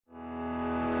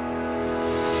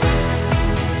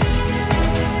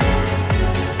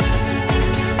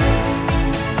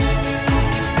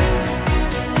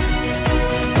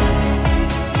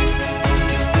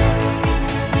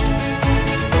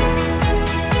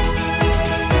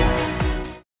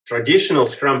traditional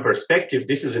Scrum perspective,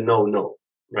 this is a no-no,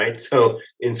 right? So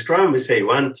in Scrum, we say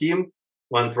one team,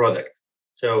 one product.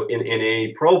 So in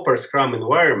a proper Scrum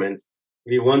environment,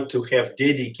 we want to have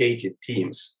dedicated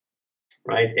teams,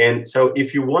 right? And so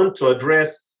if you want to address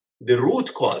the root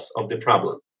cause of the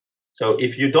problem, so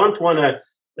if you don't want to,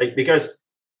 like, because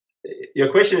your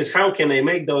question is, how can I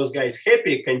make those guys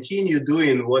happy, continue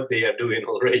doing what they are doing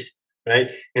already, right?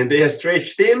 And they are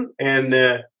stretched thin, and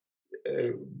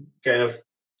kind of,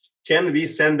 can we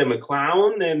send them a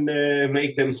clown and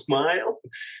make them smile?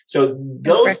 So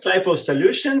those type of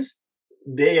solutions,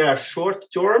 they are short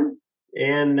term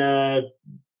and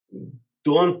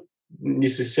don't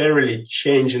necessarily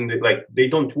change in the, like, they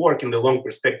don't work in the long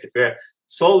perspective. We're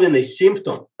solving a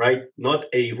symptom, right? Not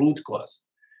a root cause.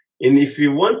 And if we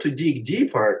want to dig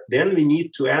deeper, then we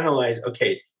need to analyze,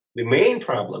 okay, the main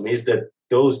problem is that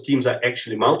those teams are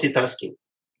actually multitasking.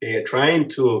 They are trying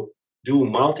to do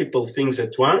multiple things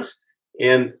at once.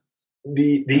 And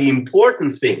the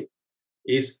important thing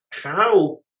is,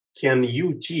 how can you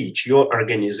teach your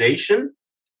organization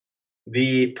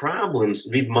the problems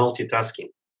with multitasking,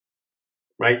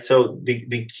 right? So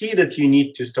the key that you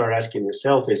need to start asking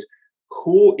yourself is,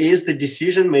 who is the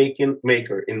decision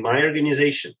maker in my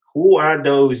organization? Who are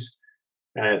those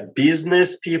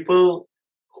business people?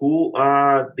 Who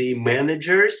are the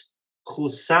managers who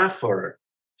suffer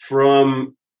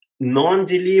from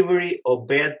non-delivery or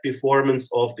bad performance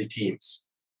of the teams?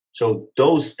 So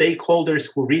those stakeholders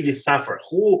who really suffer,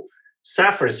 who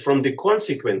suffers from the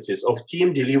consequences of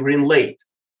team delivering late,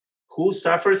 who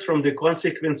suffers from the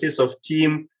consequences of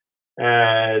team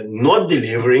not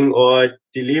delivering or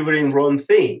delivering wrong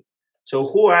thing. So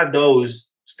who are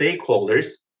those stakeholders?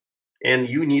 And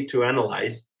you need to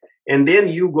analyze, and then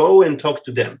you go and talk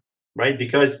to them, right?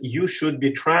 Because you should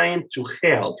be trying to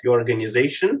help your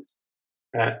organization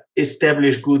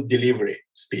establish good delivery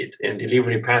speed and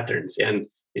delivery patterns, and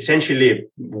essentially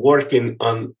working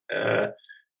on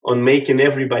making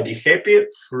everybody happy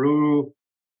through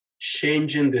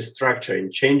changing the structure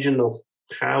and changing of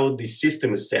how the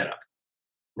system is set up,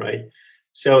 right?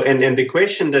 So, and the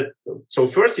question that, so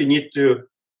first you need to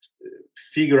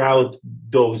figure out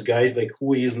those guys, like,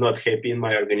 who is not happy in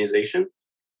my organization,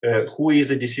 who is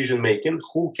a decision maker,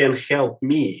 who can help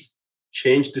me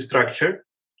change the structure.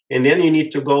 And then you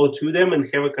need to go to them and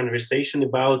have a conversation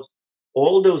about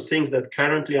all those things that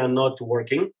currently are not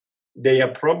working. They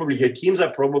are probably, your teams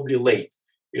are probably late.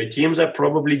 Your teams are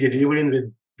probably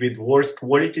delivering with worse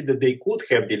quality that they could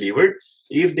have delivered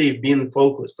if they've been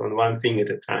focused on one thing at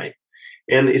a time.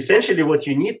 And essentially what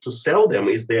you need to sell them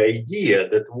is the idea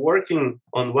that working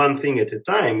on one thing at a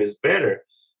time is better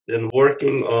than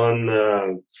working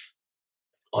on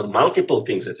multiple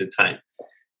things at a time.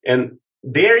 And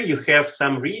there you have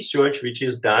some research which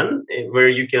is done where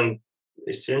you can,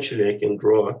 essentially, I can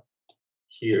draw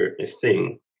here a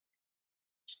thing.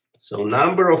 So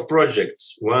number of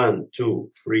projects, 1,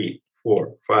 2, 3,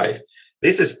 4, 5.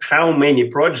 This is how many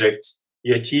projects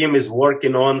your team is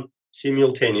working on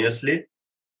simultaneously.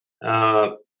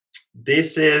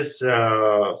 This is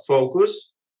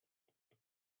focus.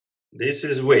 This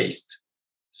is waste.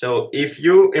 So if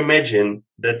you imagine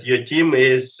that your team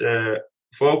is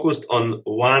focused on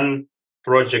one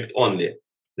project only,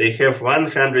 they have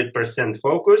 100%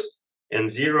 focus and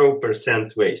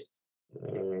 0% waste.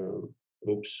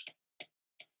 Oops.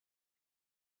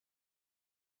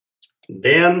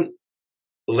 Then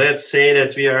let's say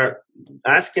that we are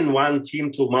asking one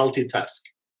team to multitask,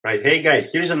 right? Hey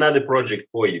guys, here's another project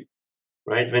for you,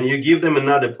 right? When you give them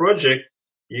another project,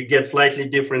 you get slightly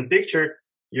different picture.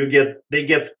 They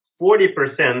get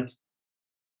 40%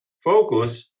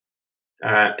 focus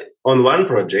on one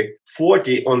project,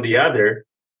 40 on the other,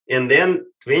 and then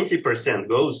 20%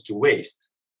 goes to waste.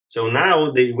 So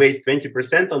now they waste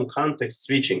 20% on context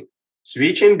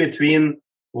switching between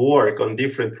work on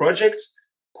different projects,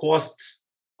 cost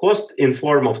in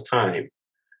form of time,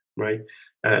 right?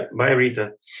 Bye,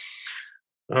 Rita.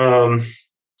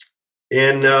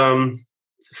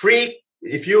 Free,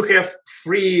 if you have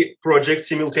free projects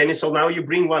simultaneously, so now you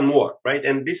bring one more, right?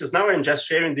 And this is, now I'm just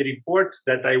sharing the report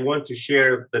that I want to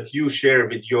share, that you share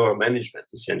with your management,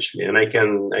 essentially. And I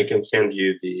can send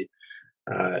you the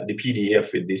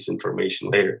PDF with this information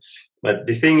later. But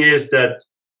the thing is that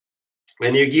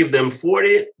when you give them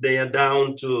 40, they are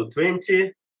down to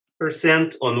 20%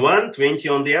 on one, 20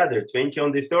 on the other, 20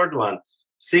 on the third one,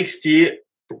 60%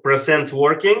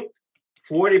 working,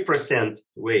 40%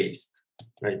 waste,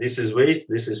 right? This is waste,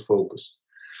 this is focus.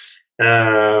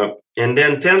 And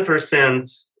then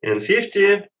 10% and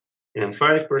 50 and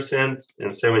 5%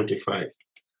 and 75.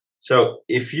 So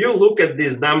if you look at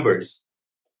these numbers,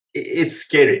 it's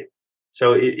scary.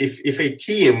 So if a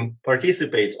team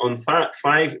participates on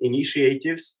five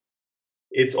initiatives,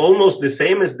 it's almost the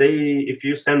same as if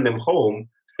you send them home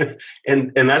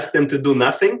and ask them to do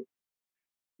nothing.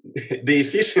 The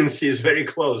efficiency is very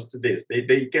close to this.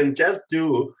 They can just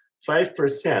do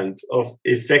 5% of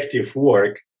effective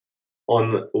work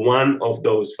on one of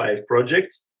those 5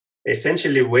 projects,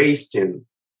 essentially wasting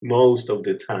most of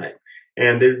the time.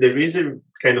 And there is a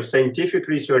kind of scientific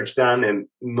research done, and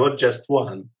not just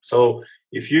one. So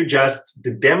if you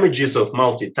the damages of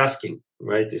multitasking,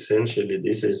 right? Essentially,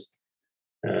 this is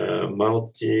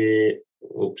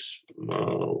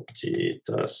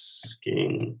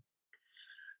multitasking.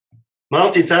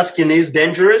 Multitasking is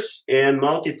dangerous, and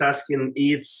multitasking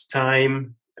eats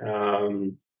time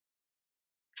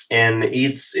and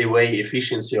eats away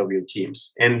efficiency of your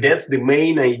teams. And that's the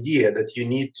main idea that you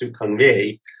need to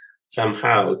convey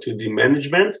somehow to the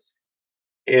management.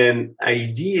 And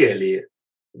ideally,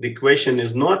 the question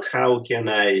is not what can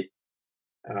I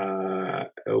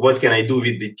do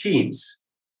with the teams?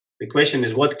 The question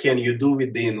is, what can you do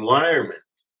with the environment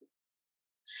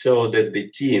so that the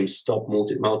teams stop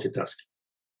multitasking?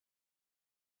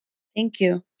 Thank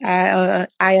you.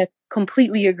 I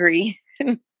completely agree.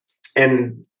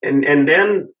 and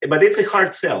then, but it's a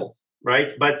hard sell,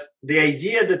 right? But the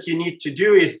idea that you need to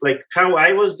do is like how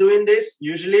I was doing this.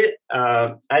 Usually,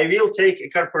 I will take a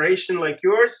corporation like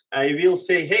yours. I will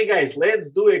say, hey guys, let's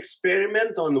do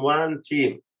experiment on one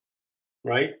team,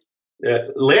 right?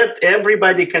 Let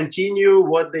everybody continue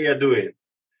what they are doing.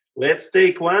 Let's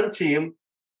take one team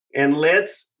and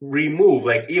let's remove,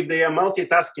 like if they are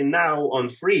multitasking now on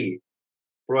 3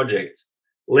 projects,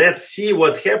 let's see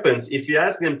what happens if you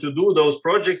ask them to do those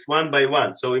projects one by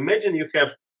one. So imagine you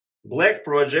have black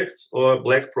projects or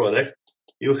black product,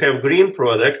 you have green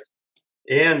product,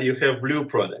 and you have blue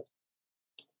product.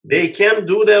 They can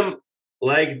do them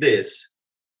like this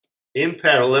in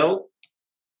parallel.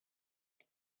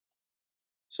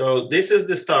 So this is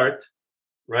the start,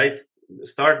 right?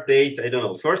 Start date, I don't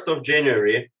know, 1st of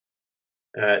January,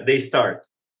 they start.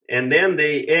 And then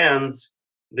they end,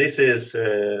 this is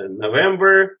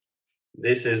November,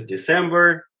 this is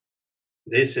December,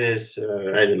 this is,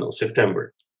 I don't know,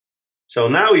 September. So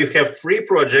now you have 3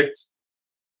 projects,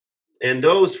 and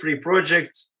those 3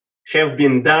 projects have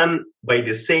been done by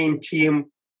the same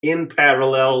team in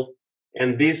parallel,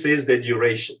 and this is the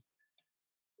duration.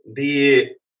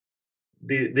 The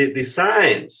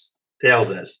science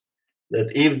tells us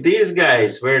that if these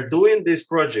guys were doing these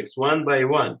projects one by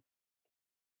one,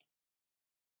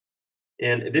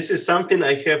 and this is something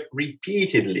I have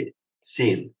repeatedly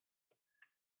seen,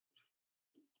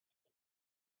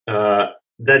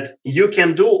 that you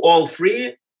can do all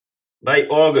 3 by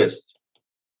August.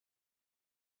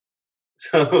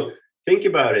 So think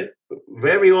about it.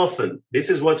 Very often, this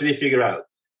is what we figure out,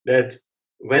 that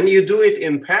when you do it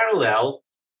in parallel,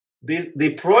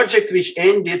 the project which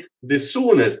ended the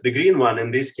soonest, the green one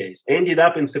in this case, ended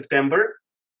up in September,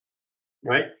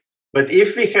 right? But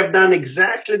if we have done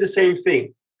exactly the same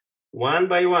thing, one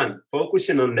by one,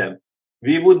 focusing on them,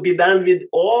 we would be done with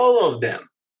all of them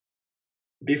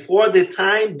before the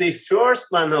time the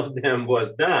first one of them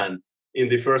was done in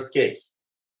the first case.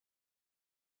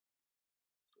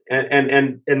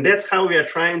 And that's how we are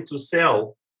trying to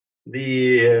sell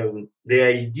the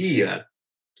idea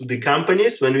to the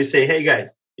companies when we say, hey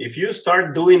guys, if you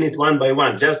start doing it one by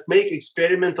one, just make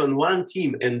experiment on one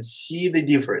team and see the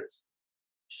difference.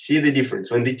 See the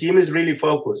difference. When the team is really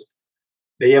focused,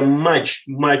 they are much,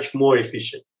 much more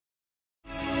efficient.